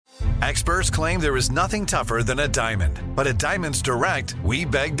Experts claim there is nothing tougher than a diamond. But at Diamonds Direct, we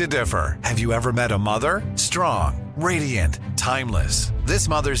beg to differ. Have you ever met a mother? Strong, radiant, timeless. This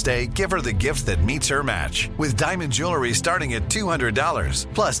Mother's Day, give her the gift that meets her match. With diamond jewelry starting at $200.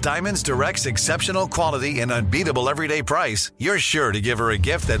 Plus Diamonds Direct's exceptional quality and unbeatable everyday price, you're sure to give her a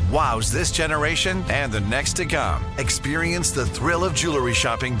gift that wows this generation and the next to come. Experience the thrill of jewelry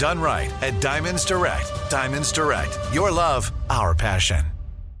shopping done right at Diamonds Direct. Diamonds Direct. Your love, our passion.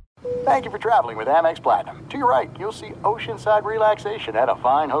 Thank you for traveling with Amex Platinum. To your right, you'll see oceanside relaxation at a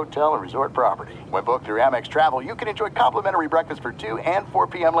fine hotel and resort property. When booked through Amex Travel, you can enjoy complimentary breakfast for 2 and 4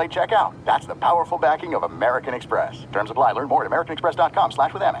 p.m. late checkout. That's the powerful backing of American Express. Terms apply. Learn more at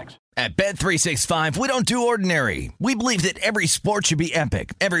americanexpress.com/withAmex. At Bet365, we don't do ordinary. We believe that every sport should be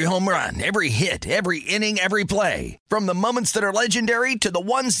epic. Every home run, every hit, every inning, every play. From the moments that are legendary to the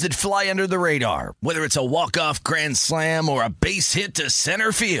ones that fly under the radar. Whether it's a walk-off grand slam or a base hit to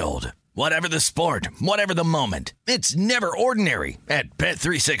center field. Whatever the sport, whatever the moment. It's never ordinary at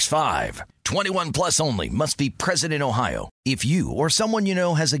Bet365. 21 plus only. Must be present in Ohio. If you or someone you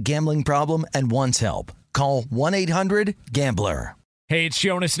know has a gambling problem and wants help, call 1-800-GAMBLER. Hey, it's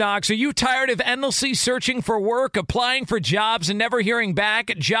Jonas Knox. Are you tired of endlessly searching for work, applying for jobs, and never hearing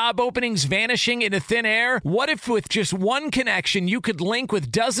back? Job openings vanishing into thin air? What if with just one connection, you could link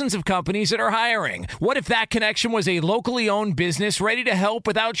with dozens of companies that are hiring? What if that connection was a locally owned business ready to help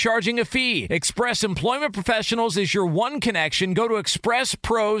without charging a fee? Express Employment Professionals is your one connection. Go to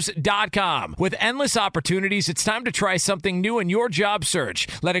expresspros.com. With endless opportunities, it's time to try something new in your job search.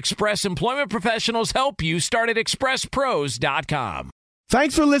 Let Express Employment Professionals help you. Start at expresspros.com.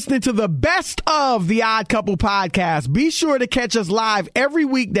 Thanks for listening to the best of the Odd Couple podcast. Be sure to catch us live every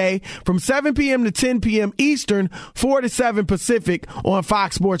weekday from 7 p.m. to 10 p.m. Eastern, 4 to 7 Pacific on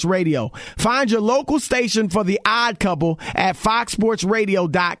Fox Sports Radio. Find your local station for the Odd Couple at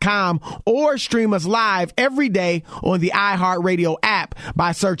foxsportsradio.com or stream us live every day on the iHeartRadio app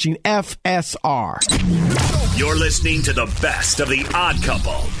by searching FSR. You're listening to the best of the Odd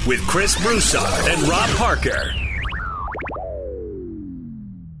Couple with Chris Broussard and Rob Parker.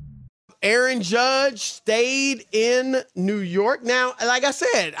 Aaron Judge stayed in New York. Now, like I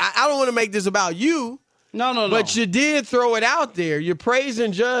said, I don't want to make this about you. No. But you did throw it out there. You're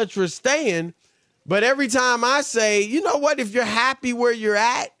praising Judge for staying. But every time I say, you know what, if you're happy where you're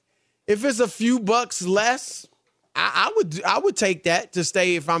at, if it's a few bucks less, I would take that to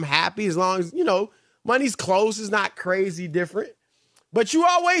stay if I'm happy, as long as, money's close, it's not crazy different. But you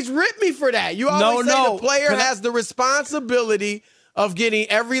always rip me for that. You always say the player has the responsibility of getting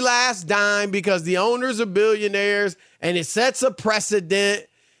every last dime because the owners are billionaires and it sets a precedent.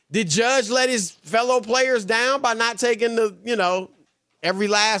 Did Judge let his fellow players down by not taking the, every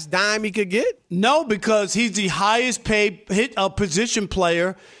last dime he could get? No, because he's the highest paid position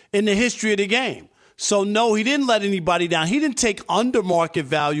player in the history of the game. So, no, he didn't let anybody down. He didn't take under market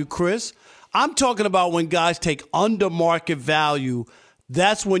value, Chris. I'm talking about when guys take under market value,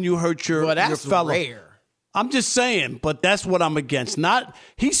 that's when you hurt your fellow. That's rare. I'm just saying, but that's what I'm against.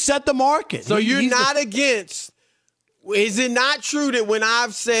 He set the market. So you're not against. Is it not true that when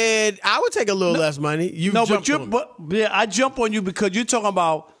I've said I would take a little less money, I jump on you because you're talking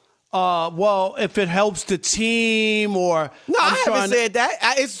about, if it helps the team or. No, I haven't said that.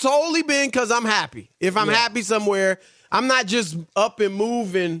 It's solely been because I'm happy. If I'm happy somewhere, I'm not just up and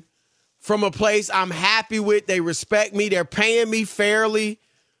moving from a place I'm happy with. They respect me. They're paying me fairly.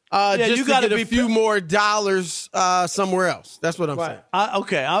 Just you got to get a few more dollars somewhere else. That's what I'm saying.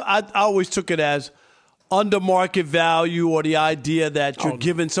 I always took it as under market value, or the idea that you're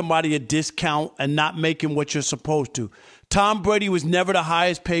giving somebody a discount and not making what you're supposed to. Tom Brady was never the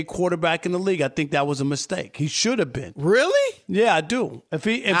highest paid quarterback in the league. I think that was a mistake. He should have been. Really? Yeah, I do.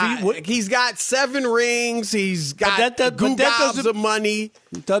 He's got 7 rings. He's got gobs of money.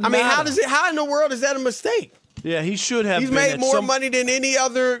 How in the world is that a mistake? Yeah, he should have. He's made more money than any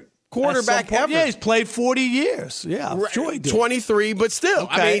other quarterback ever. Yeah, he's played 40 years. Yeah, I'm sure he did. 23, but still.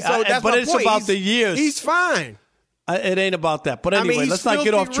 Okay. That's my point. It's about the years. He's fine. It ain't about that. But anyway, let's not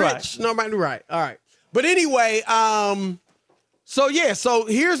get off track. Nobody right. All right. But anyway, so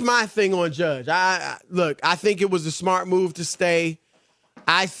here's my thing on Judge. I think it was a smart move to stay.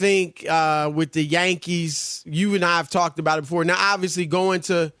 I think with the Yankees, you and I have talked about it before. Now, obviously, going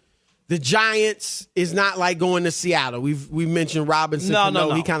to the Giants is not like going to Seattle. We've mentioned Robinson.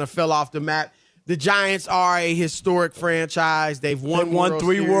 No. He kind of fell off the map. The Giants are a historic franchise. They've won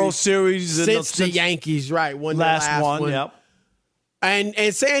 3 World Series since the Yankees, right? Won last one. Yep.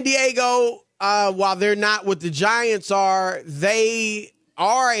 And San Diego, while they're not what the Giants are, they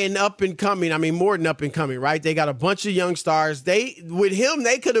are an up-and-coming, I mean, more than up-and-coming, right? They got a bunch of young stars. With him,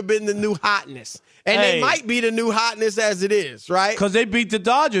 they could have been the new hotness. And they might be the new hotness as it is, right? Because they beat the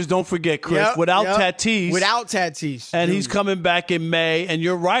Dodgers, don't forget, Chris, without Tatis. Without Tatis. And he's coming back in May. And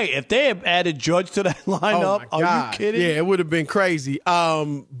you're right. If they had added Judge to that lineup, are you kidding? Yeah, it would have been crazy.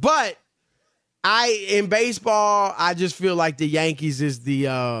 But in baseball, I just feel like the Yankees is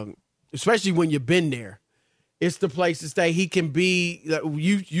the, especially when you've been there, it's the place to stay. He can be,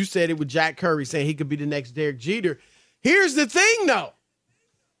 you said it with Jack Curry, saying he could be the next Derek Jeter. Here's the thing, though,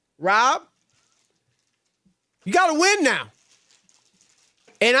 Rob. You got to win now.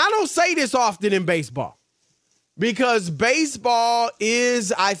 And I don't say this often in baseball because baseball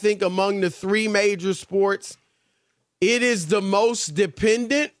is, I think, among the three major sports, it is the most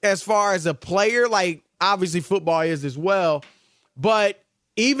dependent as far as a player. Like, obviously, football is as well. But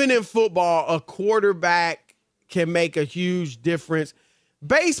even in football, a quarterback can make a huge difference.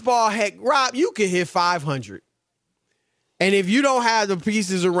 Baseball, heck, Rob, you can hit 500. And if you don't have the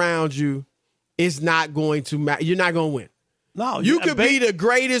pieces around you, it's not going to matter. You're not going to win. No, you could be the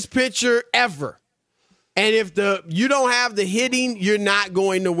greatest pitcher ever. And if you don't have the hitting, you're not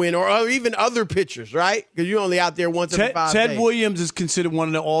going to win. Or even other pitchers, right? Because you're only out there once every 5 days. Ted Williams is considered one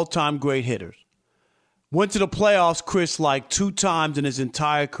of the all-time great hitters. Went to the playoffs, Chris, like 2 times in his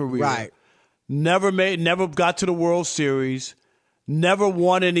entire career. Right. Never got to the World Series. Never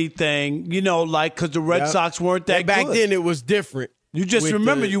won anything, because the Red Sox weren't that back good. then it was different. You just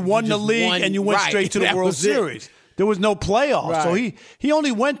remember you won the league and you went straight to the World Series. There was no playoffs. Right. So he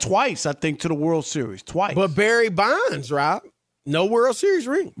only went twice, I think, to the World Series. Twice. But Barry Bonds, Rob, no World Series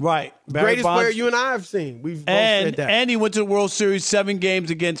ring. Right. Greatest player you and I have seen. We've both said that. And he went to the World Series 7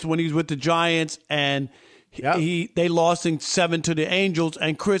 games when he was with the Giants, and they lost in 7 to the Angels.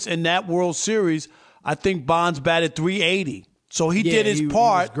 And, Chris, in that World Series, I think Bonds batted .380. So he did his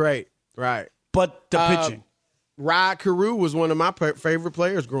part. He was great. Right. But the pitching. Rod Carew was one of my favorite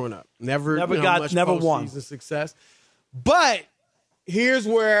players growing up. Never won success. But here's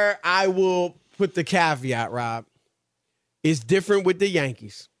where I will put the caveat, Rob. It's different with the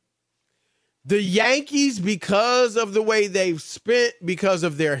Yankees. The Yankees, because of the way they've spent, because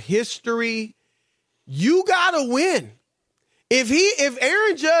of their history, you gotta win. If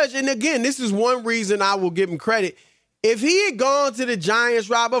Aaron Judge, and again, this is one reason I will give him credit. If he had gone to the Giants,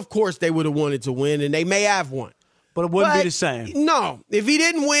 Rob, of course they would have wanted to win, and they may have won. But it wouldn't be the same. No. If he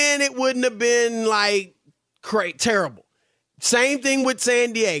didn't win, it wouldn't have been, terrible. Same thing with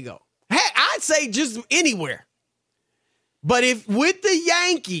San Diego. Heck, I'd say just anywhere. But with the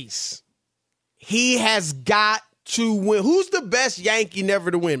Yankees, he has got to win. Who's the best Yankee never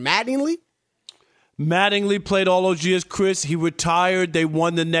to win? Mattingly? Mattingly played all those years, Chris. He retired. They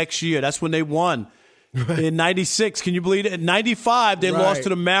won the next year. That's when they won. In 96. Can you believe it? In 95, they lost to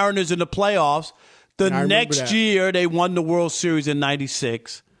the Mariners in the playoffs. The next year, they won the World Series in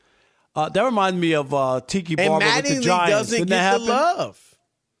 96. That reminds me of Tiki Barber with the Giants. And Mattingly doesn't get the love.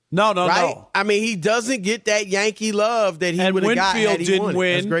 No. I mean, he doesn't get that Yankee love that he would have got had he won,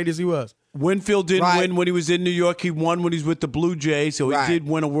 as great as he was. Winfield didn't win when he was in New York. He won when he was with the Blue Jays, so he did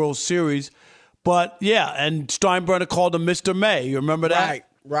win a World Series. But, and Steinbrenner called him Mr. May. You remember that?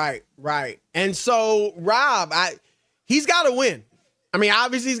 Right. And so, Rob, he's got to win. I mean,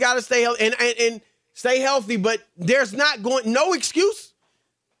 obviously he's got to stay healthy and stay healthy, but there's no excuse.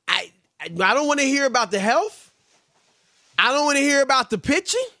 I don't want to hear about the health. I don't want to hear about the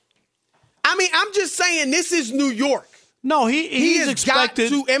pitching. I mean, I'm just saying this is New York. No, he's expected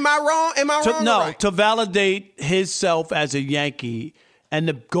to. Am I wrong? No, to validate himself as a Yankee and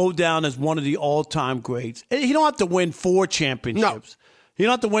to go down as one of the all-time greats. He don't have to win 4 championships. No. He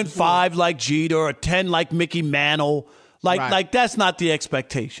don't have to win 5 like Jeter or 10 like Mickey Mantle. Like that's not the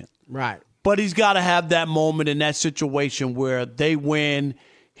expectation. Right. But he's got to have that moment in that situation where they win.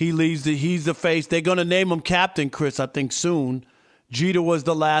 He's the face. They're going to name him captain, Chris, I think soon. Jeter was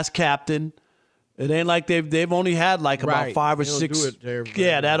the last captain. It ain't like they've only had about 5 or 6.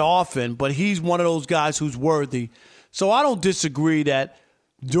 That often. But he's one of those guys who's worthy. So I don't disagree that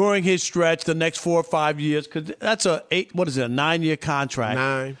during his stretch, the next 4 or 5 years, because that's a 9-year contract.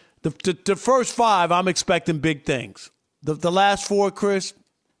 9. The first 5, I'm expecting big things. The last 4, Chris,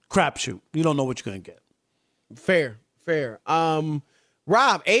 crapshoot. You don't know what you're going to get. Fair.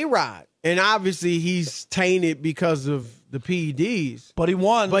 Rob, A-Rod, and obviously he's tainted because of the PEDs. But he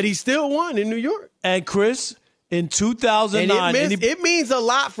won. But he still won in New York. And Chris, in 2009. It means a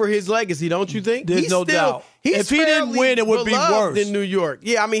lot for his legacy, don't you think? There's no doubt. If he didn't win, it would be worse. In New York.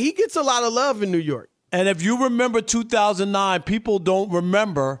 Yeah, I mean, he gets a lot of love in New York. And if you remember 2009, people don't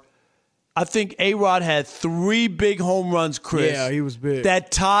remember I think A-Rod had 3 big home runs, Chris. Yeah, he was big.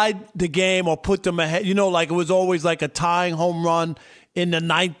 That tied the game or put them ahead. You know, like it was always like a tying home run in the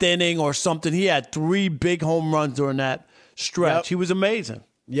 9th inning or something. He had 3 big home runs during that stretch. Yep. He was amazing.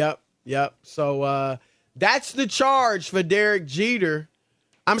 Yep. So that's the charge for Derek Jeter.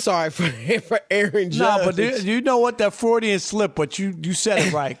 I'm sorry, for Aaron Judge. No, but you know what? That Freudian slip, but you said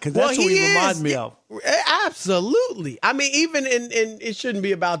it right, because that's what he reminds me of. Absolutely. I mean, even in it shouldn't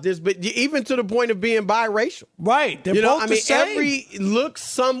be about this, but even to the point of being biracial. Right. They're both the same. Every looks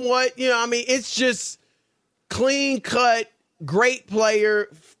somewhat, it's just clean cut, great player,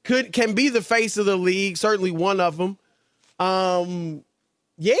 can be the face of the league, certainly one of them.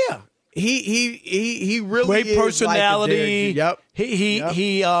 Yeah. He really great is personality. Like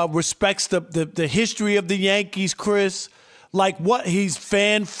He respects the history of the Yankees, Chris. Like he's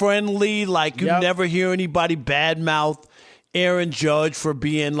fan friendly. Like you never hear anybody badmouth Aaron Judge for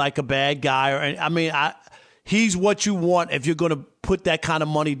being like a bad guy. He's what you want if you're going to put that kind of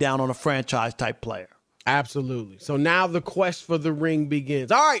money down on a franchise type player. Absolutely. So now the quest for the ring begins.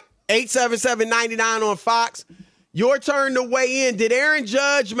 All right, 877-99 on Fox. Your turn to weigh in. Did Aaron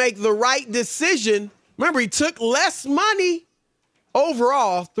Judge make the right decision? Remember, he took less money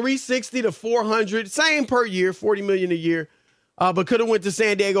overall, $360 to $400, same per year, $40 million a year, but could have went to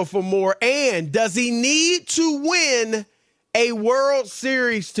San Diego for more. And does he need to win a World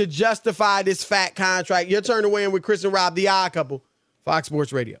Series to justify this fat contract? Your turn to weigh in with Chris and Rob, the Odd Couple, Fox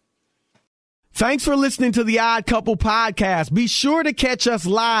Sports Radio. Thanks for listening to the Odd Couple podcast. Be sure to catch us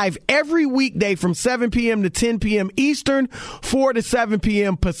live every weekday from 7 p.m. to 10 p.m. Eastern, 4 to 7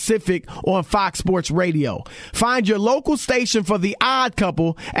 p.m. Pacific on Fox Sports Radio. Find your local station for the Odd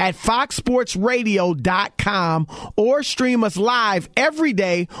Couple at foxsportsradio.com or stream us live every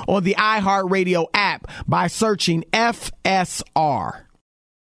day on the iHeartRadio app by searching FSR.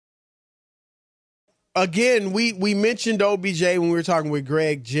 Again, we mentioned OBJ when we were talking with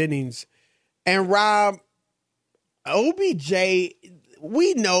Greg Jennings. And Rob, OBJ,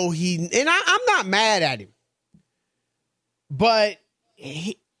 we know and I'm not mad at him, but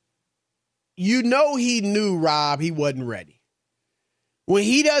he knew, Rob, he wasn't ready. When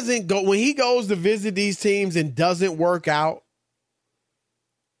he goes to visit these teams and doesn't work out,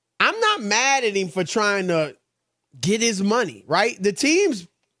 I'm not mad at him for trying to get his money, right? The teams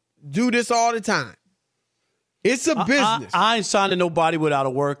do this all the time. It's a business. I ain't signing nobody without a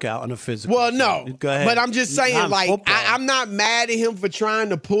workout and a physical. Well, no. Go ahead. But I'm just saying, I'm not mad at him for trying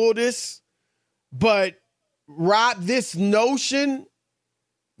to pull this. But, Rob, this notion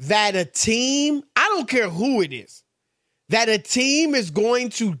that a team, I don't care who it is, that a team is going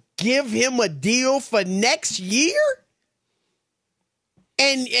to give him a deal for next year?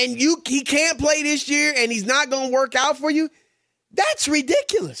 And he can't play this year and he's not going to work out for you? That's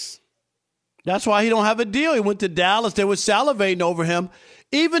ridiculous. That's why he don't have a deal. He went to Dallas. They were salivating over him.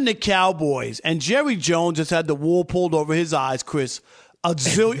 Even the Cowboys. And Jerry Jones just had the wool pulled over his eyes, Chris, a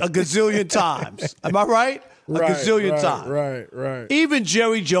gazillion times. Am I right? A gazillion times. Right. Even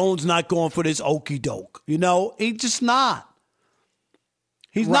Jerry Jones not going for this okey doke. He's just not.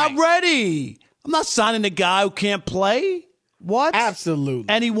 He's not ready. I'm not signing a guy who can't play. What? Absolutely.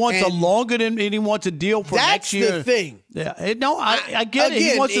 And he wants he wants a deal for next year. That's the thing. Yeah. No, I get it.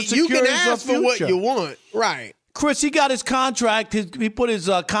 He wants to secure you can his ask future. for what you want. Right. Chris, he got his contract. He put his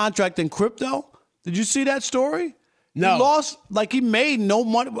contract in crypto. Did you see that story? No. He lost, he made no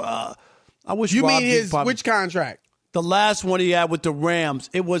money. I wish you Rob mean which contract? The last one he had with the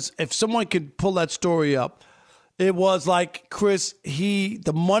Rams. It was, if someone could pull that story up, it was Chris,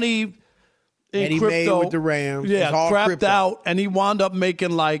 the money in and he crypto, made with the Rams. Yeah, crapped out, and he wound up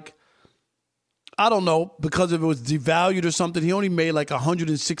making I don't know, because if it was devalued or something, he only made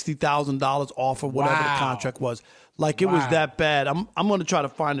 $160,000 off or whatever the contract was. It was that bad. I'm going to try to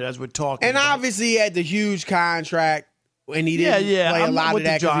find it as we're talking. And obviously he had the huge contract, and he didn't play a lot of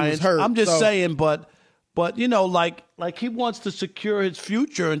that because he was hurt. I'm just saying, but he wants to secure his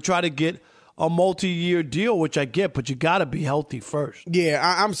future and try to get a multi-year deal, which I get, but you got to be healthy first. Yeah,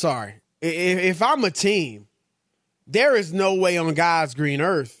 I'm sorry. If I'm a team, there is no way on God's green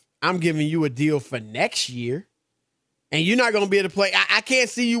earth I'm giving you a deal for next year, and you're not going to be able to play. I can't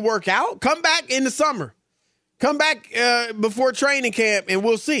see you work out. Come back in the summer. Come back before training camp, and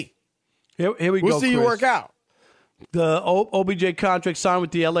we'll see. Here we go, We'll see Chris. you work out. The OBJ contract signed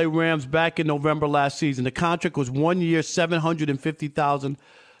with the LA Rams back in November last season. The contract was 1 year,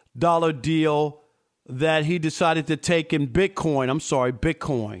 $750,000 deal that he decided to take in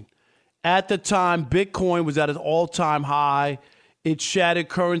Bitcoin. At the time, Bitcoin was at an all-time high. It shattered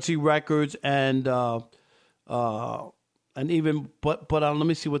currency records, and But let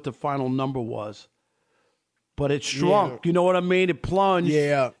me see what the final number was. But it shrunk. Yeah. You know what I mean? It plunged.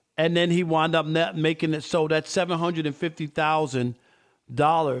 Yeah. And then he wound up making it so that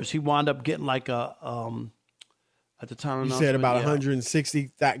 $750,000. He wound up getting like a at the time. You said about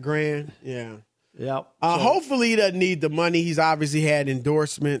 $160,000. Yeah. Yep. Hopefully he doesn't need the money. He's obviously had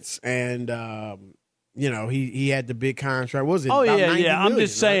endorsements and he had the big contract. What was it? Oh about yeah. $90 million, I'm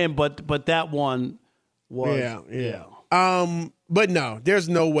just saying, right? but that one was yeah. But no, there's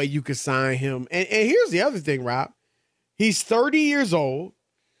no way you could sign him. And here's the other thing, Rob. He's 30 years old.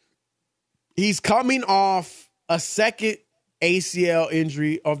 He's coming off a second ACL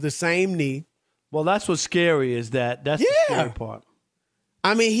injury of the same knee. Well, that's what's scary is that's the scary part.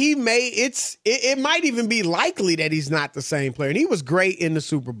 I mean, it might even be likely that he's not the same player. And he was great in the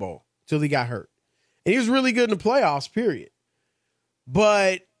Super Bowl till he got hurt. And he was really good in the playoffs, period.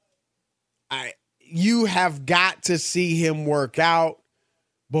 But you have got to see him work out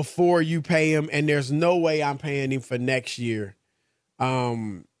before you pay him, and there's no way I'm paying him for next year.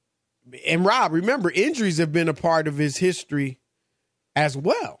 And Rob, remember, injuries have been a part of his history as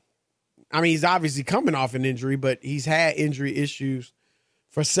well. I mean, he's obviously coming off an injury, but he's had injury issues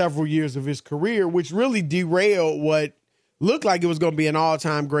for several years of his career, which really derailed what looked like it was going to be an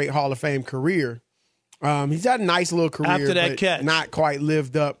all-time great Hall of Fame career. He's had a nice little career, after that but catch, not quite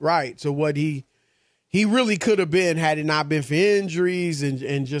lived up right to what he really could have been had it not been for injuries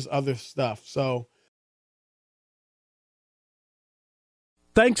and just other stuff. So,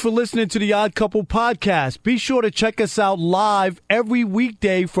 thanks for listening to the Odd Couple podcast. Be sure to check us out live every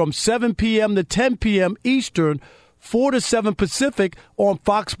weekday from 7 p.m. to 10 p.m. Eastern, 4 to 7 Pacific on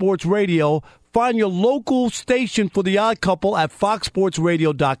Fox Sports Radio. Find your local station for the Odd Couple at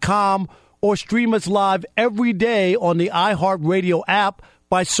foxsportsradio.com or stream us live every day on the iHeartRadio app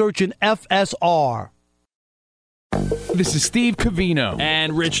by searching FSR. This is Steve Covino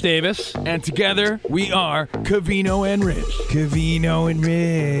and Rich Davis, and together we are Covino and Rich. Covino and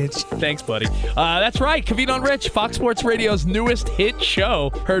Rich. Thanks, buddy. That's right, Covino and Rich, Fox Sports Radio's newest hit show.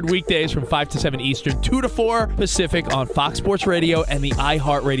 Heard weekdays from 5 to 7 Eastern, 2 to 4 Pacific on Fox Sports Radio and the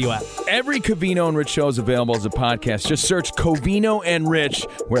iHeartRadio app. Every Covino and Rich show is available as a podcast. Just search Covino and Rich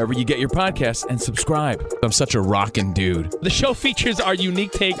wherever you get your podcasts and subscribe. I'm such a rockin' dude. The show features our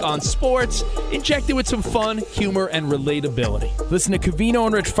unique take on sports, injected with some fun, humor, and relatability. Listen to Covino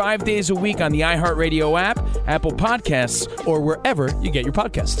and Rich 5 days a week on the iHeartRadio app, Apple Podcasts, or wherever you get your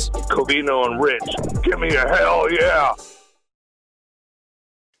podcasts. Covino and Rich, give me a hell yeah.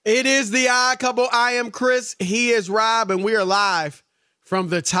 It is the Odd Couple. I am Chris. He is Rob, and we are live from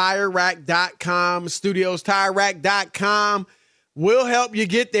the TireRack.com studios. TireRack.com will help you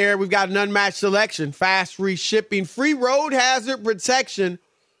get there. We've got an unmatched selection, fast, free shipping, free road hazard protection,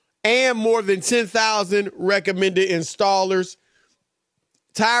 and more than 10,000 recommended installers.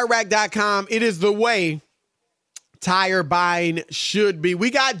 TireRack.com, it is the way tire buying should be.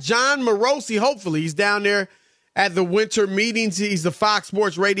 We got John Morosi, hopefully. He's down there at the winter meetings. He's the Fox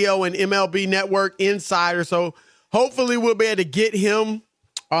Sports Radio and MLB Network insider, so hopefully we'll be able to get him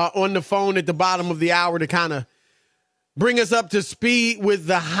on the phone at the bottom of the hour to kind of bring us up to speed with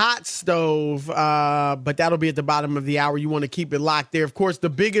the hot stove, but that'll be at the bottom of the hour. You want to keep it locked there. Of course, the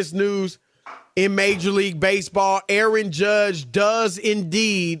biggest news in Major League Baseball, Aaron Judge does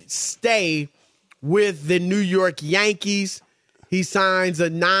indeed stay with the New York Yankees. He signs a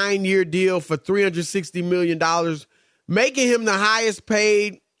 9-year deal for $360 million, making him the highest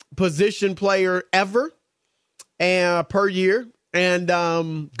paid position player ever per year. And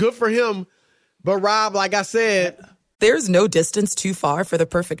good for him. But, Rob, like I said, there's no distance too far for the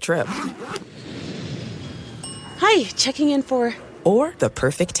perfect trip. Hi, checking in for... Or the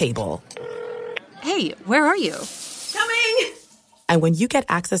perfect table. Hey, where are you? Coming! And when you get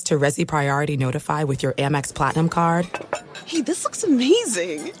access to Resi Priority Notify with your Amex Platinum card... Hey, this looks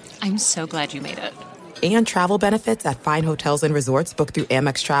amazing. I'm so glad you made it. And travel benefits at fine hotels and resorts booked through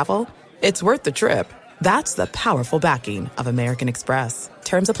Amex Travel, it's worth the trip. That's the powerful backing of American Express.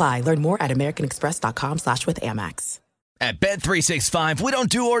 Terms apply. Learn more at americanexpress.com/withAmex. At Bet365, we don't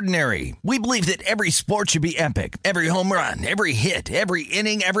do ordinary. We believe that every sport should be epic. Every home run, every hit, every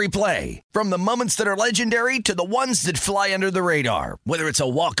inning, every play. From the moments that are legendary to the ones that fly under the radar. Whether it's a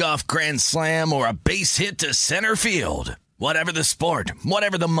walk-off grand slam or a base hit to center field. Whatever the sport,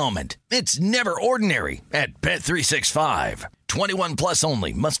 whatever the moment. It's never ordinary at Bet365. 21 plus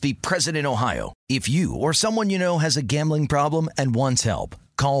only. Must be present in Ohio. If you or someone you know has a gambling problem and wants help,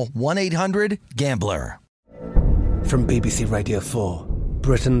 call 1-800-GAMBLER. From BBC Radio 4,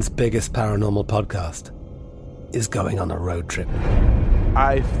 Britain's biggest paranormal podcast is going on a road trip.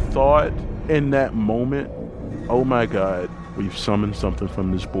 I thought in that moment, Oh my God, we've summoned something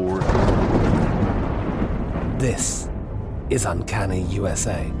from this board. This is Uncanny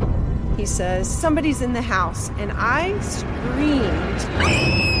USA. He says, somebody's in the house, and I screamed.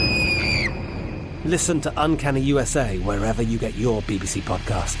 Listen to Uncanny USA wherever you get your BBC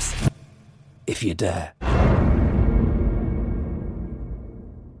podcasts, if you dare.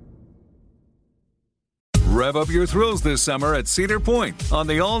 Rev up your thrills this summer at Cedar Point on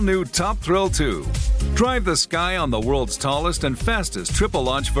the all-new Top Thrill 2. Drive the sky on the world's tallest and fastest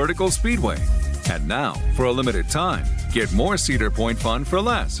triple-launch vertical speedway. And now, for a limited time, get more Cedar Point fun for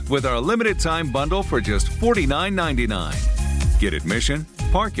less with our limited-time bundle for just $49.99. Get admission,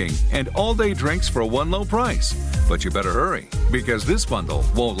 parking, and all-day drinks for one low price. But you better hurry, because this bundle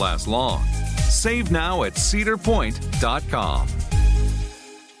won't last long. Save now at cedarpoint.com.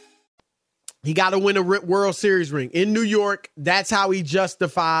 He got to win a World Series ring in New York. That's how he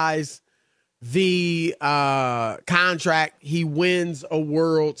justifies the contract. He wins a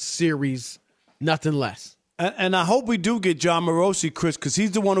World Series, nothing less. And I hope we do get John Morosi, Chris, because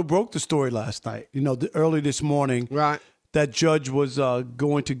he's the one who broke the story last night. Early this morning, right? That Judge was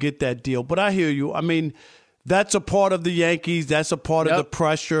going to get that deal. But I hear you. I mean, that's a part of the Yankees. That's a part of the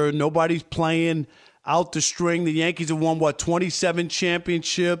pressure. Nobody's playing out the string. The Yankees have won, 27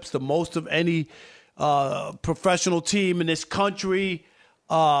 championships, the most of any professional team in this country,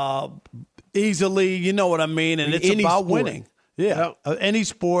 easily. You know what I mean? And it's about winning. Yeah, any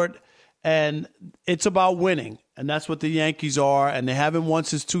sport. And it's about winning. And that's what the Yankees are. And they haven't won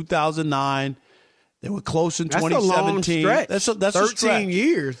since 2009. They were close in 2017. That's a 13 stretch.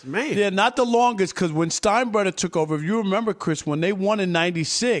 years, man. Yeah, not the longest, because when Steinbrenner took over, if you remember, Chris, when they won in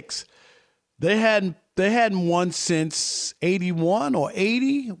 96, they hadn't won since 81 or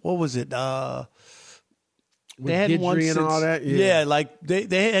 80. What was it? They hadn't won since, and all that. Yeah, like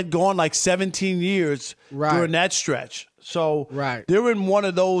they had gone like 17 years during that stretch. So they're in one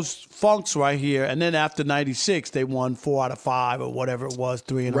of those funks right here. And then after 96, they won 4 out of 5 or whatever it was,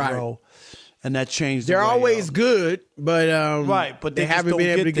 3 in a row. And that changed. They're always good, but but they haven't been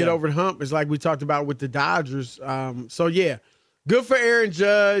able to get over the hump. It's like we talked about with the Dodgers. So yeah, good for Aaron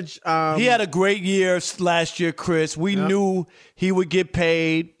Judge. He had a great year last year, Chris. We knew he would get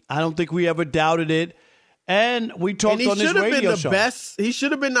paid. I don't think we ever doubted it. And we talked on this radio show. He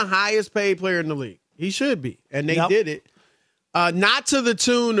should have been the highest paid player in the league. He should be, and they did it. Not to the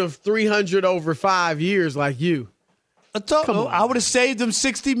tune of 300 over 5 years like you. I would have saved them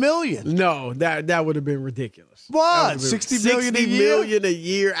 $60 million. No, that would have been ridiculous. What? $60 million a year? $60 million a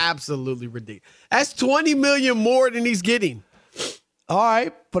year? Absolutely ridiculous. That's $20 million more than he's getting. All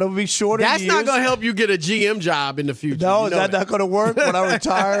right, but it'll be shorter. That's not going to help you get a GM job in the future. No, is that not going to work when I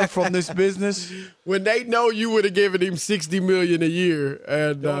retire from this business? When they know you would have given him $60 million a year,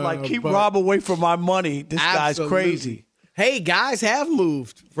 and keep Rob away from my money. This guy's crazy. Hey, guys have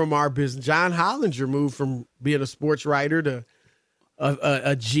moved from our business. John Hollinger moved from being a sports writer to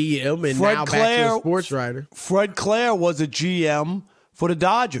a GM, and now back to a sports writer. Fred Clare was a GM for the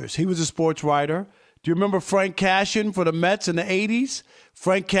Dodgers. He was a sports writer. Do you remember Frank Cashin for the Mets in the 80s?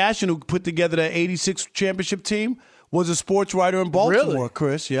 Frank Cashin, who put together the 86 championship team, was a sports writer in Baltimore, really?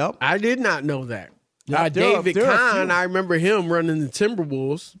 Chris. Yep. I did not know that. David Kahn, I remember him running the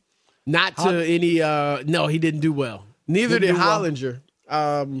Timberwolves. Not to any no, he didn't do well. Neither did Hollinger.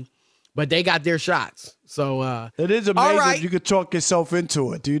 But they got their shots. So it is amazing if you could talk yourself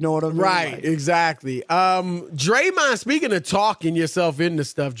into it. Do you know what I mean? Right, exactly. Draymond, speaking of talking yourself into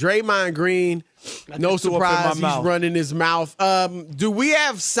stuff, Draymond Green, no surprise he's running his mouth. Do we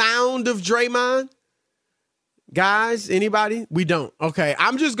have sound of Draymond? Guys, anybody? We don't. Okay,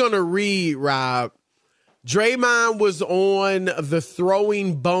 I'm just going to read, Rob. Draymond was on the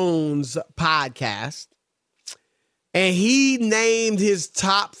Throwing Bones podcast, and he named his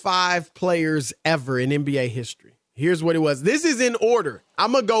top 5 players ever in NBA history. Here's what it was. This is in order.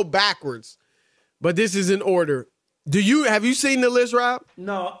 I'm going to go backwards, but this is in order. Have you seen the list, Rob?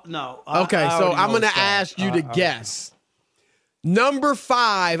 No. Okay, so I'm going to ask you to guess. Number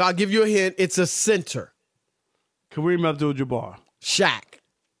 5, I'll give you a hint. It's a center. Kareem Abdul-Jabbar. Shaq.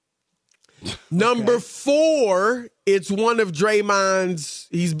 Number 4, it's one of Draymond's.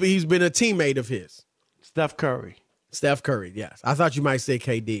 He's been a teammate of his. Steph Curry. Steph Curry, yes. I thought you might say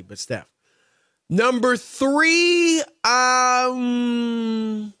KD, but Steph. Number 3, a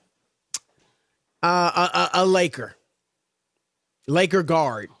Laker. Laker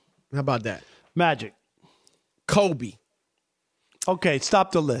guard. How about that? Magic. Kobe. Okay,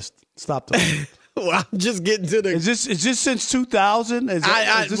 stop the list. Well, I'm just getting to the. Is this since 2000? Since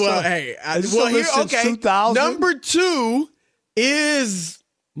 2000? Number 2 is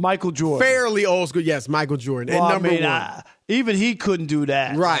Michael Jordan. Fairly old school, yes, Michael Jordan. Well, and number one. Even he couldn't do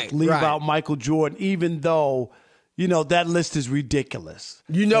that. Right, leave out Michael Jordan, even though, that list is ridiculous.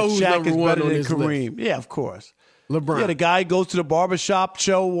 You know who's Shaq number is one better on than this Kareem. list? Yeah, of course. LeBron. Yeah, the guy goes to the barbershop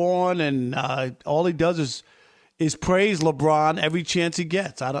show on, and all he does is praise LeBron every chance he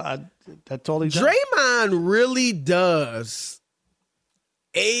gets. That's all he does. Draymond really does.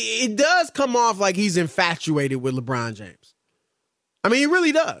 It does come off like he's infatuated with LeBron James. I mean, he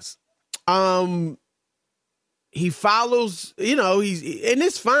really does. He follows, and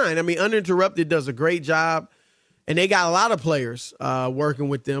it's fine. I mean, Uninterrupted does a great job, and they got a lot of players working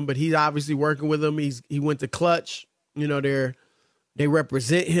with them, but he's obviously working with them. He went to Clutch. They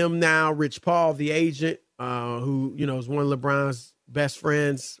represent him now. Rich Paul, the agent, who, is one of LeBron's best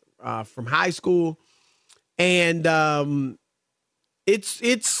friends from high school. And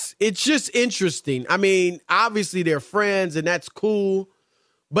it's just interesting. I mean, obviously they're friends, and that's cool.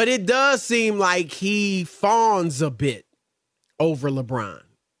 But it does seem like he fawns a bit over LeBron.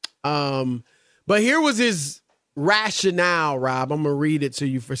 But here was his rationale, Rob. I'm gonna read it to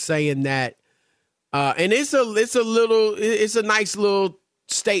you for saying that. And it's a nice little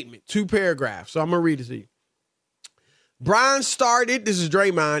statement, 2 paragraphs. So I'm gonna read it to you. Bron started, this is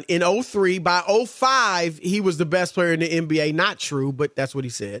Draymond, in 2003. By 2005, he was the best player in the NBA. Not true, but that's what he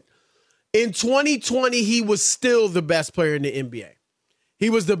said. In 2020, he was still the best player in the NBA. He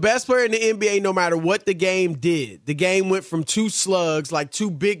was the best player in the NBA no matter what the game did. The game went from 2 slugs, like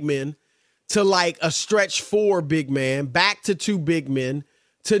 2 big men, to like a stretch 4 big man, back to 2 big men,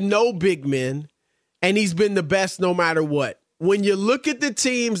 to no big men, and he's been the best no matter what. When you look at the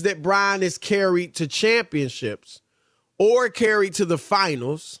teams that Bron has carried to championships or carried to the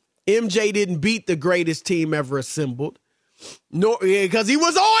finals, MJ didn't beat the greatest team ever assembled, nor because he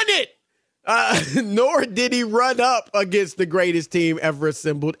was on it. Nor did he run up against the greatest team ever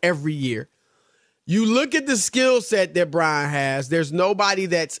assembled every year. You look at the skill set that Bron has, there's nobody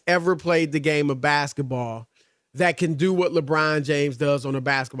that's ever played the game of basketball that can do what LeBron James does on a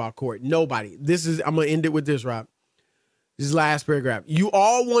basketball court. Nobody. I'm going to end it with this, Rob. This last paragraph. You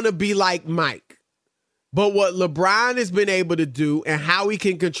all want to be like Mike, but what LeBron has been able to do and how he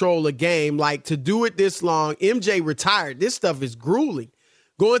can control a game, like to do it this long, MJ retired. This stuff is grueling.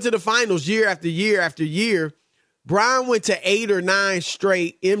 Going to the finals year after year after year, Bron went to 8 or 9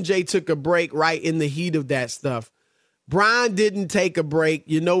 straight. MJ took a break right in the heat of that stuff. Bron didn't take a break.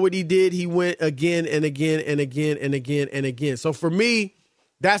 You know what he did? He went again and again and again and again and again. So for me,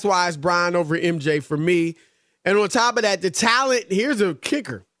 that's why it's Bron over MJ for me. And on top of that, the talent, here's a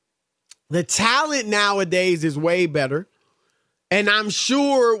kicker. The talent nowadays is way better. And I'm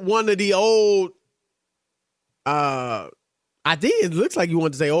sure one of the old, I think it looks like you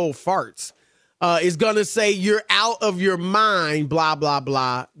want to say old farts, is going to say you're out of your mind, blah, blah,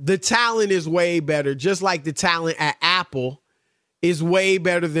 blah. The talent is way better, just like the talent at Apple is way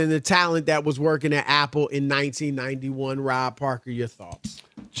better than the talent that was working at Apple in 1991. Rob Parker, your thoughts?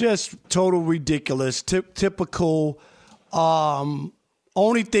 Just total ridiculous, typical.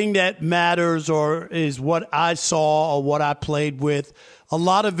 Only thing that matters is what I saw or what I played with. A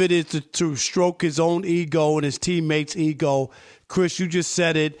lot of it is to stroke his own ego and his teammates' ego. Chris, you just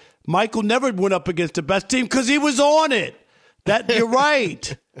said it. Michael never went up against the best team because he was on it. You're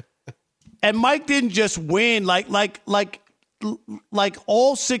right. And Mike didn't just win like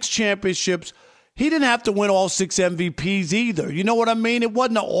all 6 championships. He didn't have to win all 6 MVPs either. You know what I mean? It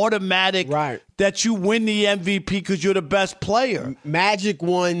wasn't an automatic that you win the MVP because you're the best player. Magic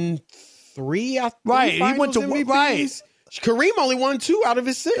won 3 right. He went to MVPs. Right. Kareem only won 2 out of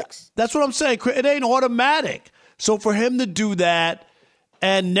his 6. That's what I'm saying. It ain't automatic. So for him to do that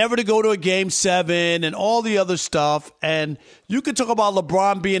and never to go to a Game 7 and all the other stuff, and you could talk about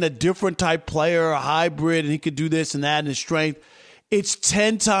LeBron being a different type player, a hybrid, and he could do this and that and his strength. It's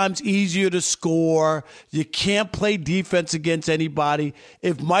 10 times easier to score. You can't play defense against anybody.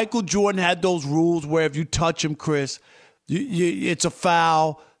 If Michael Jordan had those rules where if you touch him, Chris, it's a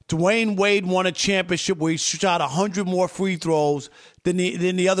foul. Dwayne Wade won a championship where he shot 100 more free throws than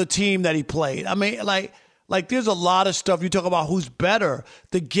the other team that he played. I mean, like there's a lot of stuff. You talk about who's better.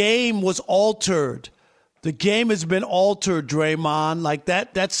 The game was altered. The game has been altered, Draymond. Like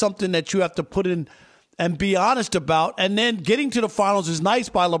that's something that you have to put in and be honest about. And then getting to the finals is nice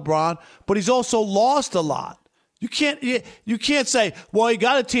by LeBron, but he's also lost a lot. You can't say, well, he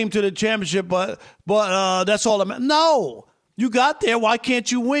got a team to the championship, but that's all that matters. No. You got there. Why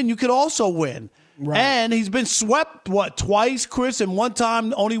can't you win? You could also win. Right. And he's been swept, twice, Chris, and one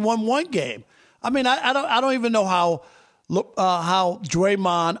time only won 1 game. I mean, I don't even know how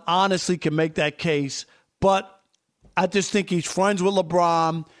Draymond honestly can make that case. But I just think he's friends with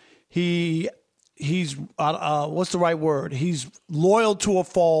LeBron. He's what's the right word? He's loyal to a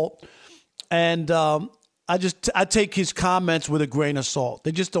fault. And I take his comments with a grain of salt.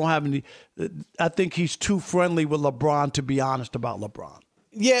 They just don't have any. I think he's too friendly with LeBron to be honest about LeBron.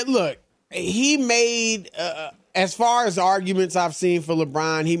 Yeah, look, he made, as far as arguments I've seen for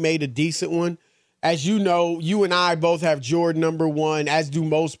LeBron, he made a decent one. As you know, you and I both have Jordan #1, as do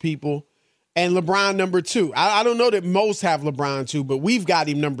most people, and LeBron #2. I don't know that most have LeBron 2, but we've got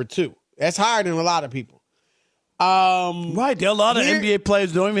him #2. That's higher than a lot of people. Right, there are a lot of NBA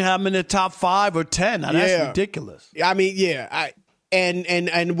players don't even have him in the top 5 or 10. Now, that's ridiculous. I mean, yeah,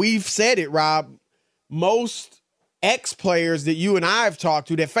 and we've said it, Rob. Most ex-players that you and I have talked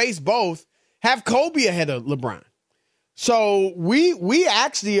to that face both have Kobe ahead of LeBron. So we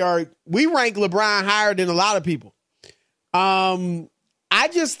rank LeBron higher than a lot of people. I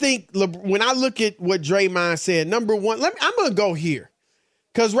just think when I look at what Draymond said, #1, I'm going to go here.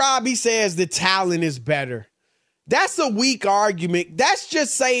 Because Robbie says the talent is better. That's a weak argument. That's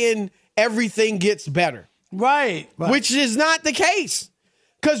just saying everything gets better. Right. Which is not the case.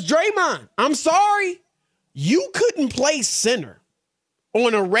 Because Draymond, I'm sorry, you couldn't play center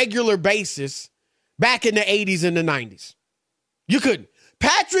on a regular basis back in the 80s and the 90s. You couldn't.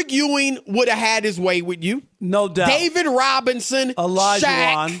 Patrick Ewing would have had his way with you. No doubt. David Robinson,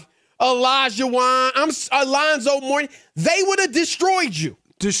 Shaq, Olajuwon, Alonzo Mourning, they would have destroyed you.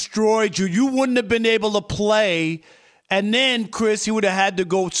 You wouldn't have been able to play. And then, Chris, he would have had to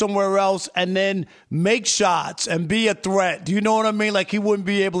go somewhere else and then make shots and be a threat. Do you know what I mean? Like he wouldn't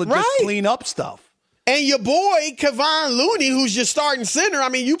be able to just clean up stuff. And your boy, Kevon Looney, who's your starting center, I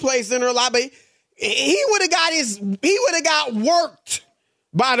mean, you play center a lot, but he would have got worked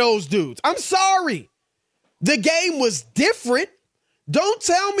by those dudes. I'm sorry. The game was different. Don't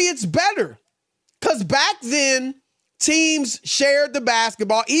tell me it's better. Because back then, teams shared the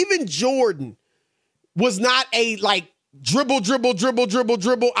basketball. Even Jordan was not a dribble.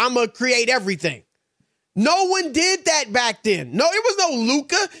 I'm going to create everything. No one did that back then. No, it was no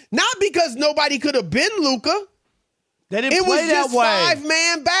Luka. Not because nobody could have been Luka. They didn't play that way. It was just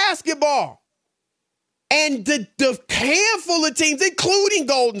 5-man basketball. And the handful of teams, including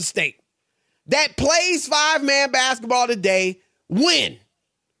Golden State, that plays 5-man basketball today win.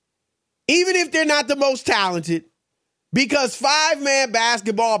 Even if they're not the most talented. Because 5-man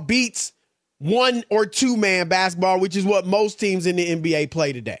basketball beats 1 or 2-man basketball, which is what most teams in the NBA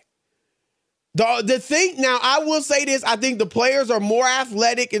play today. The thing, now I will say this, I think the players are more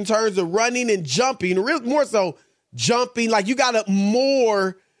athletic in terms of running and jumping, more so jumping. Like you got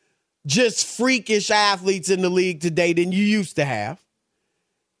more just freakish athletes in the league today than you used to have.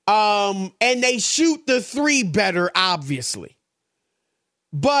 And they shoot the 3 better, obviously.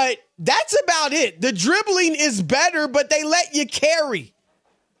 But that's about it. The dribbling is better, but they let you carry.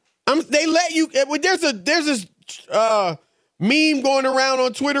 They let you. There's this meme going around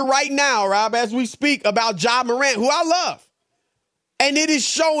on Twitter right now, Rob, as we speak, about Ja Morant, who I love, and it is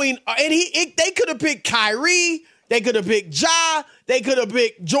showing. And they could have picked Kyrie, they could have picked Ja, they could have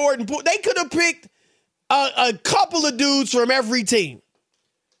picked Jordan Poole, they could have picked a couple of dudes from every team,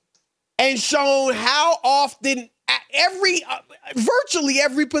 and shown how often. Virtually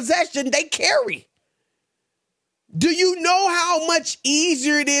every possession they carry. Do you know how much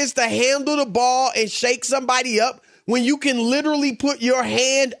easier it is to handle the ball and shake somebody up when you can literally put your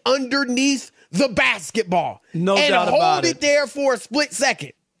hand underneath the basketball and hold it there for a split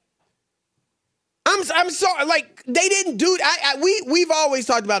second? I'm sorry, they didn't do that. We've always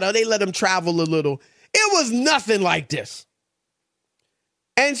talked about how they let them travel a little. It was nothing like this.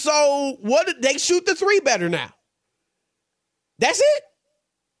 And so they shoot the 3 better now. That's it.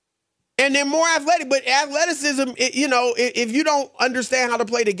 And they're more athletic. But athleticism, if you don't understand how to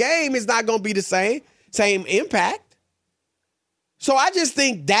play the game, it's not going to be the same impact. So I just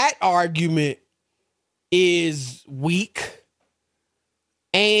think that argument is weak.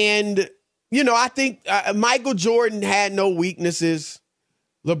 And, I think Michael Jordan had no weaknesses.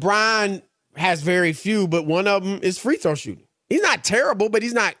 LeBron has very few, but one of them is free throw shooting. He's not terrible, but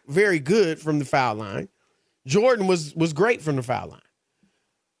he's not very good from the foul line. Jordan was great from the foul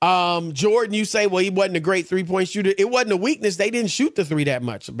line. Jordan, you say, well, he wasn't a great 3-point shooter. It wasn't a weakness. They didn't shoot the 3 that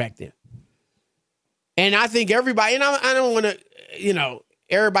much back then. And I think everybody, and I don't want to,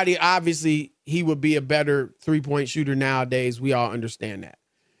 everybody, obviously, he would be a better 3-point shooter nowadays. We all understand that.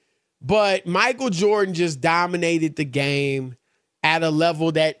 But Michael Jordan just dominated the game at a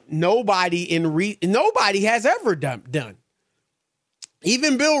level that nobody has ever done.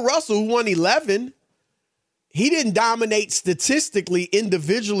 Even Bill Russell, who won 11, he didn't dominate statistically,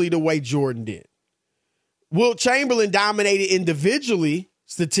 individually, the way Jordan did. Wilt Chamberlain dominated individually,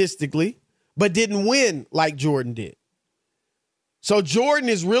 statistically, but didn't win like Jordan did. So Jordan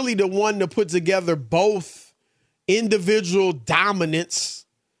is really the one to put together both individual dominance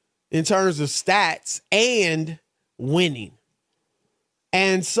in terms of stats and winning.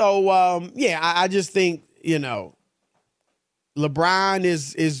 And so, I just think, LeBron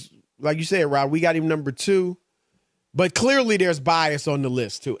is like you said, Rob, we got him number 2. But clearly there's bias on the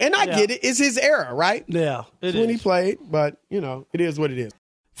list, too. And I get it. It's his era, right? Yeah, it's when he played. But, it is what it is.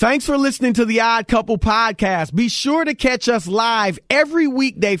 Thanks for listening to the Odd Couple podcast. Be sure to catch us live every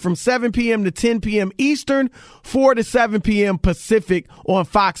weekday from 7 p.m. to 10 p.m. Eastern, 4 to 7 p.m. Pacific on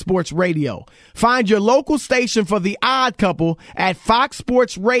Fox Sports Radio. Find your local station for the Odd Couple at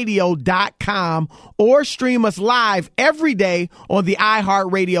foxsportsradio.com or stream us live every day on the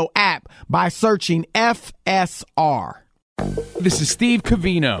iHeartRadio app by searching FSR. This is Steve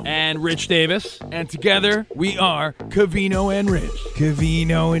Covino. And Rich Davis. And together, we are Covino and Rich.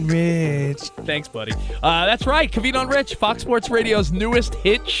 Covino and Rich. Thanks, buddy. That's right, Covino and Rich, Fox Sports Radio's newest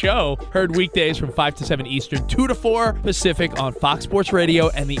hit show. Heard weekdays from 5 to 7 Eastern, 2 to 4 Pacific on Fox Sports Radio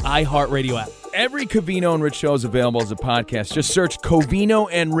and the iHeartRadio app. Every Covino and Rich show is available as a podcast. Just search Covino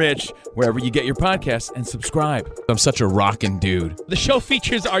and Rich wherever you get your podcasts and subscribe. I'm such a rockin' dude. The show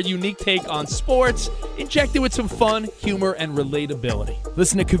features our unique take on sports, injected with some fun, humor, and relatability.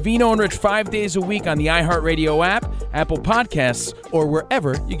 Listen to Covino and Rich 5 days a week on the iHeartRadio app, Apple Podcasts, or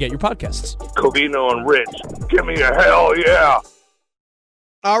wherever you get your podcasts. Covino and Rich, give me a hell yeah.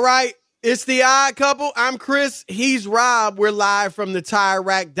 All right. It's the Odd Couple. I'm Chris. He's Rob. We're live from the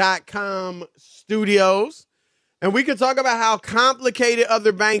TireRack.com studios. And we can talk about how complicated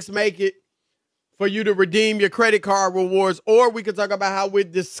other banks make it for you to redeem your credit card rewards. Or we can talk about how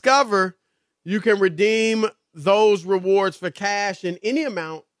with Discover, you can redeem those rewards for cash in any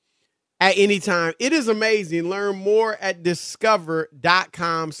amount at any time. It is amazing. Learn more at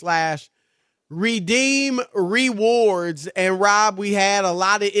discover.com/redeem rewards. And Rob, we had a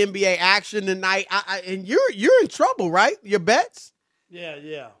lot of NBA action tonight. And you're in trouble, right? Your bets?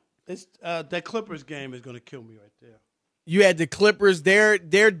 Yeah. It's that Clippers game is going to kill me right there. You had the Clippers. They're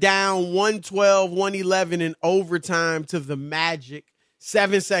down 112-111 in overtime to the Magic.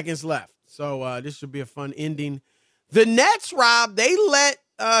 7 seconds left. So this should be a fun ending. The Nets, Rob, they let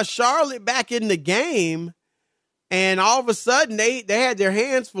Charlotte back in the game. And all of a sudden, they had their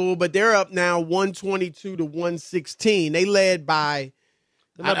hands full, but they're up now 122-116. They led by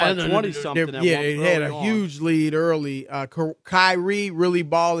 20-something. Yeah, they had a huge lead early. Kyrie really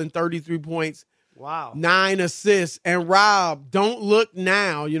balling, 33 points. Wow. 9 assists. And Rob, don't look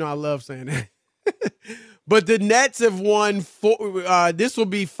now. I love saying that. But the Nets have won 4. This will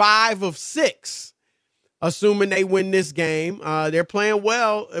be 5 of 6. Assuming they win this game. They're playing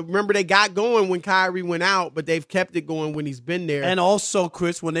well. Remember, they got going when Kyrie went out, but they've kept it going when he's been there. And also,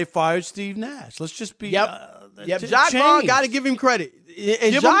 Chris, when they fired Steve Nash. Let's just be... Jacques Vaughn, got to give him credit.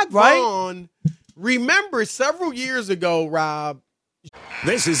 And Jacques Vaughn, remember several years ago, Rob.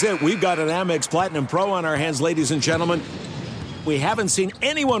 This is it. We've got an Amex Platinum Pro on our hands, ladies and gentlemen. We haven't seen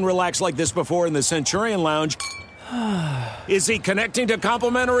anyone relax like this before in the Centurion Lounge. Is he connecting to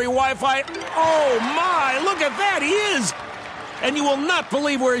complimentary Wi-Fi? Oh, my! Look at that! He is! And you will not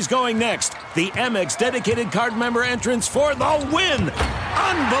believe where he's going next. The Amex dedicated card member entrance for the win!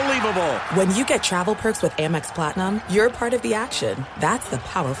 Unbelievable! When you get travel perks with Amex Platinum, you're part of the action. That's the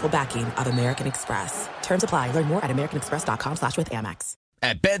powerful backing of American Express. Terms apply. Learn more at americanexpress.com/withAmex.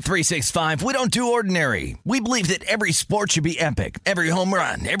 At Bet365, we don't do ordinary. We believe that every sport should be epic. Every home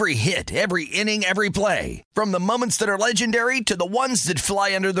run, every hit, every inning, every play. From the moments that are legendary to the ones that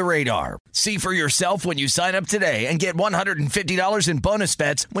fly under the radar. See for yourself when you sign up today and get $150 in bonus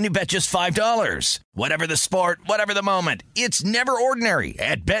bets when you bet just $5. Whatever the sport, whatever the moment, it's never ordinary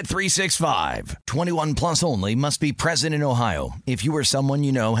at Bet365. 21 plus only. Must be present in Ohio. If you or someone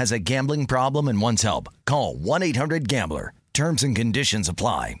you know has a gambling problem and wants help, call 1-800-GAMBLER. Terms and conditions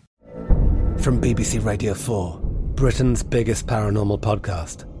apply. From BBC Radio 4, Britain's biggest paranormal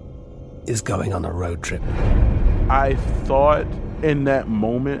podcast is going on a road trip. I thought in that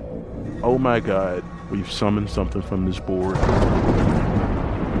moment, oh my God, we've summoned something from this board.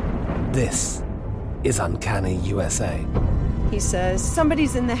 This is Uncanny USA. He says,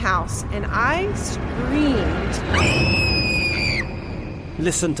 somebody's in the house, and I screamed.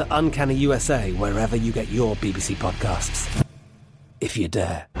 Listen to Uncanny USA wherever you get your BBC podcasts, if you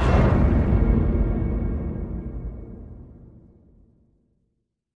dare.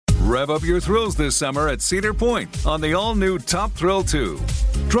 Rev up your thrills this summer at Cedar Point on the all-new Top Thrill 2.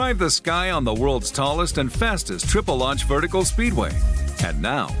 Drive the sky on the world's tallest and fastest triple-launch vertical speedway. And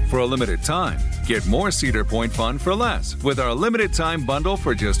now, for a limited time, Get more Cedar Point fun for less with our limited time bundle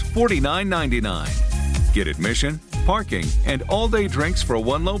for just $49.99. Get admission, parking, and all-day drinks for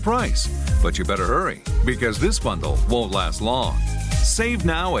one low price. But you better hurry, because this bundle won't last long. Save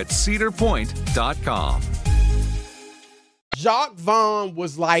now at cedarpoint.com. Jacques Vaughn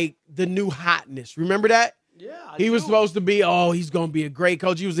was like the new hotness. Remember that? Yeah, he was supposed to be, he's going to be a great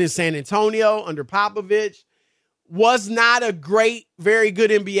coach. He was in San Antonio under Popovich. Was not a great, very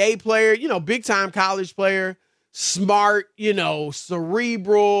good NBA player, big-time college player, smart,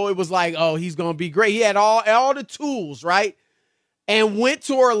 cerebral. It was like, he's going to be great. He had all the tools, right? And went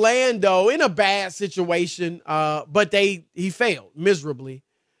to Orlando in a bad situation, but he failed miserably.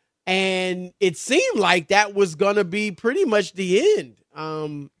 And it seemed like that was going to be pretty much the end,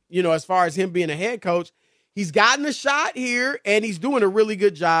 as far as him being a head coach. He's gotten a shot here, and he's doing a really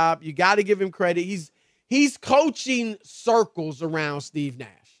good job. You got to give him credit. He's coaching circles around Steve Nash.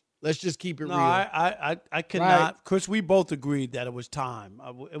 Let's just keep it real. I cannot. Right. Chris, we both agreed that it was time.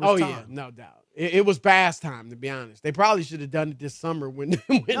 Yeah, no doubt. It was Bass time, to be honest. They probably should have done it this summer when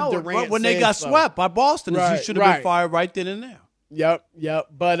Durant when they got swept by Boston. Right, he should have been fired right then and there. Yep.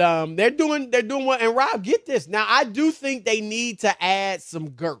 But they're doing what. And Rob, get this. Now, I do think they need to add some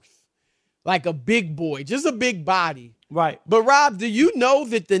girth, like a big boy, just a big body. Right. But Rob, do you know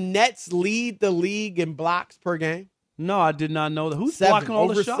that the Nets lead the league in blocks per game? No, I did not know that. Who's 7, blocking all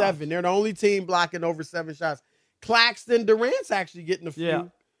the shots? Over 7. They're the only team blocking over 7 shots. Claxton Durant's actually getting a few. Yeah.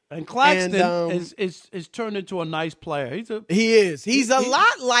 And Claxton is turned into a nice player. He is. He's a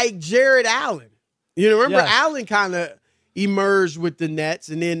lot like Jared Allen. Remember Allen kind of emerged with the Nets,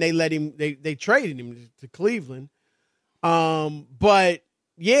 and then they let him. They traded him to Cleveland. But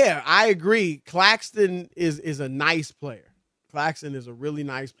yeah, I agree. Claxton is a nice player. Claxton is a really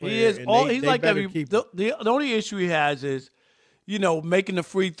nice player. He is. He's like the only issue he has is, making the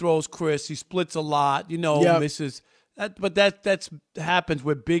free throws. Chris, he splits a lot. Misses. But that happens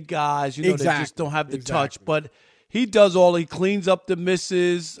with big guys. They just don't have the touch. But he does he cleans up the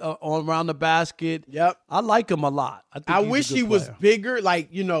misses around the basket. Yep. I like him a lot. I wish he was bigger,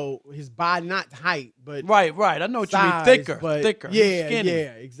 like, his body, not height, but right. I know what size, you mean. Thicker. Yeah, skinny.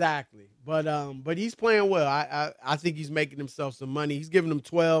 Yeah, exactly. But he's playing well. I think he's making himself some money. He's giving them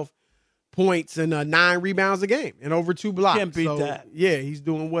 12 points and 9 rebounds a game and over 2 blocks. Can't beat that. Yeah, he's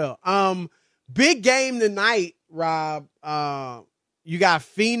doing well. Big game tonight, Rob. You got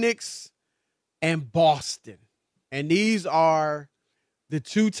Phoenix and Boston. And these are the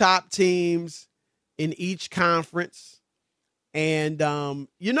 2 top teams in each conference. And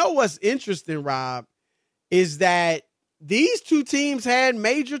what's interesting, Rob, is that these 2 teams had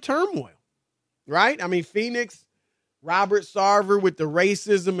major turmoil, right? I mean, Phoenix, Robert Sarver with the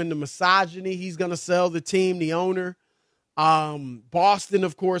racism and the misogyny, he's going to sell the team, the owner. Boston,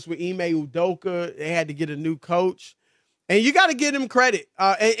 of course, with Ime Udoka, they had to get a new coach. And you got to give him credit.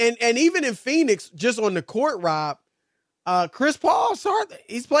 And even in Phoenix, just on the court, Rob, Chris Paul,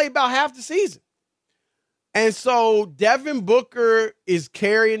 he's played about half the season. And so Devin Booker is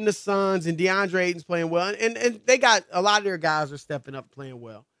carrying the Suns, and DeAndre Ayton's playing well. And they got a lot of their guys are stepping up playing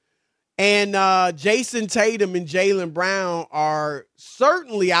well. And Jason Tatum and Jaylen Brown are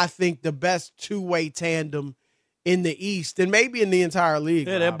certainly, I think, the best two-way tandem in the East and maybe in the entire league.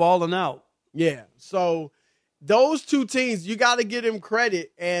 Yeah, they're balling out. Yeah. So those 2 teams, you got to give them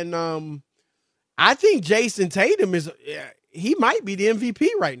credit. And I think Jason Tatum he might be the MVP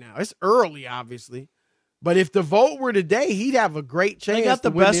right now. It's early, obviously. But if the vote were today, he'd have a great chance. He got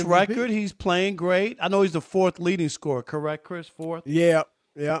the best MVP. record. He's playing great. I know he's the 4th leading scorer, correct, Chris? 4th? Yeah.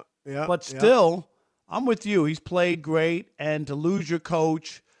 But still, I'm with you. He's played great. And to lose your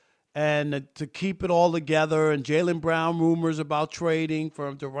coach and to keep it all together, and Jaylen Brown rumors about trading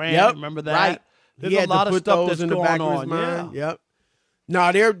for Durant. Yep, remember that? Right. There's a lot of stuff that's going on. Yeah.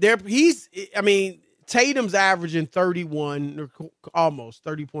 No, Tatum's averaging 31, almost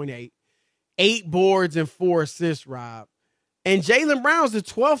 30.8, 8 boards and 4 assists, Rob. And Jaylen Brown's the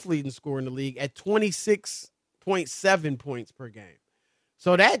 12th leading scorer in the league at 26.7 points per game.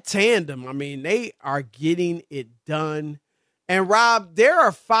 So that tandem, they are getting it done. And, Rob, there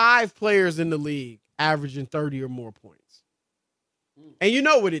are 5 players in the league averaging 30 or more points. And you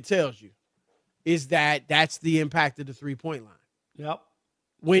know what it tells you is that's the impact of the three-point line. Yep.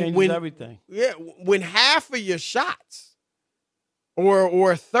 When everything. Yeah, when half of your shots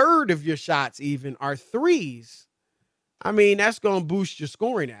or a third of your shots even are threes, that's going to boost your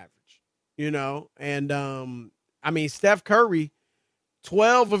scoring average, And, Steph Curry,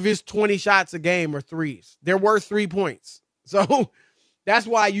 12 of his 20 shots a game are threes. They're worth 3 points. So that's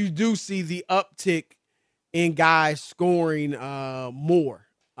why you do see the uptick in guys scoring more.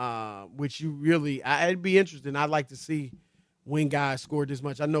 which you really, it'd be interesting. I'd like to see when guys scored this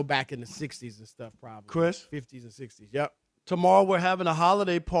much. I know back in the 60s and stuff, probably. Chris? 50s and 60s, yep. Tomorrow we're having a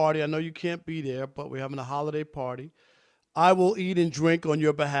holiday party. I know you can't be there, but we're having a holiday party. I will eat and drink on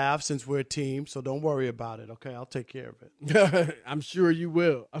your behalf since we're a team, so don't worry about it, okay? I'll take care of it. I'm sure you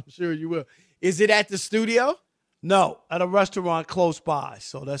will. Is it at the studio? No, at a restaurant close by,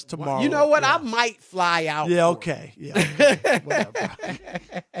 so that's tomorrow. You know what? Yeah. I might fly out. Yeah, okay. Yeah, whatever.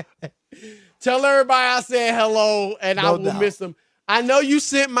 Tell everybody I said hello, and I will miss them. I know you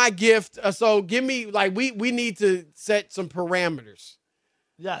sent my gift, so give me, we need to set some parameters.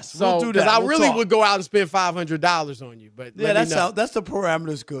 Yes, so, we'll do that. Because I we'll really talk. would go out and spend $500 on you. But yeah, that's the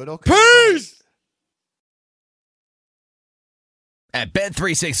parameters good. Okay. Peace! At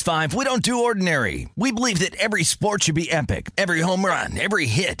Bet365, we don't do ordinary. We believe that every sport should be epic. Every home run, every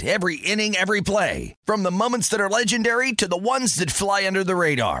hit, every inning, every play. From the moments that are legendary to the ones that fly under the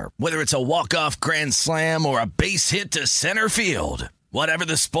radar. Whether it's a walk-off grand slam or a base hit to center field. Whatever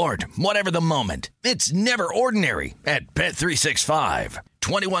the sport, whatever the moment. It's never ordinary at Bet365.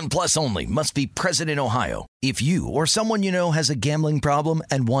 21 plus only. Must be present in Ohio. If you or someone you know has a gambling problem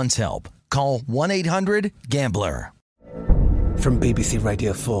and wants help, call 1-800-GAMBLER. From BBC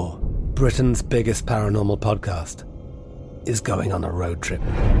Radio 4, Britain's biggest paranormal podcast is going on a road trip.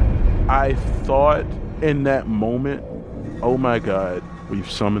 I thought in that moment, oh my God, we've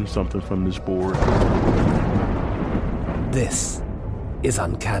summoned something from this board. This is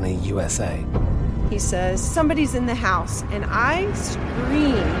Uncanny USA. He says, somebody's in the house, and I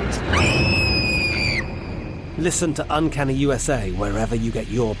screamed. Listen to Uncanny USA wherever you get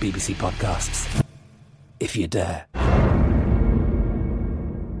your BBC podcasts, if you dare.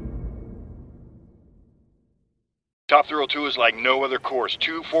 Top Thrill 2 is like no other course.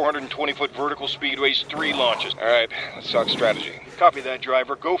 2 420-foot vertical speedways, 3 launches. All right, let's talk strategy. Copy that,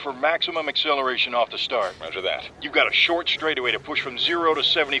 driver. Go for maximum acceleration off the start. Roger that. You've got a short straightaway to push from 0 to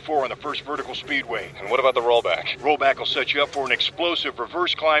 74 on the first vertical speedway. And what about the rollback? Rollback will set you up for an explosive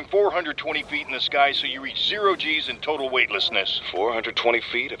reverse climb 420 feet in the sky so you reach 0 G's in total weightlessness. 420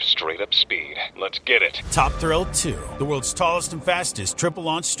 feet of straight-up speed. Let's get it. Top Thrill 2, the world's tallest and fastest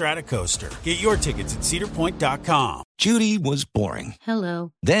triple-launch strata coaster. Get your tickets at cedarpoint.com. Judy was boring.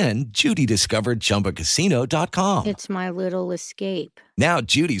 Hello. Then Judy discovered ChumbaCasino.com. It's my little escape. Now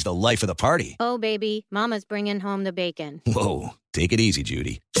Judy's the life of the party. Oh, baby, mama's bringing home the bacon. Whoa, take it easy,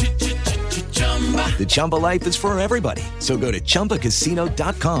 Judy. The Chumba life is for everybody. So go to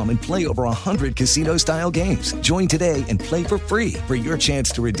ChumbaCasino.com and play over 100 casino-style games. Join today and play for free for your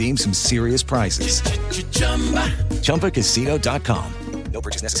chance to redeem some serious prizes. ChumbaCasino.com. No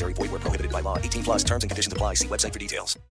purchase necessary. Void where prohibited by law. 18 plus terms and conditions apply. See website for details.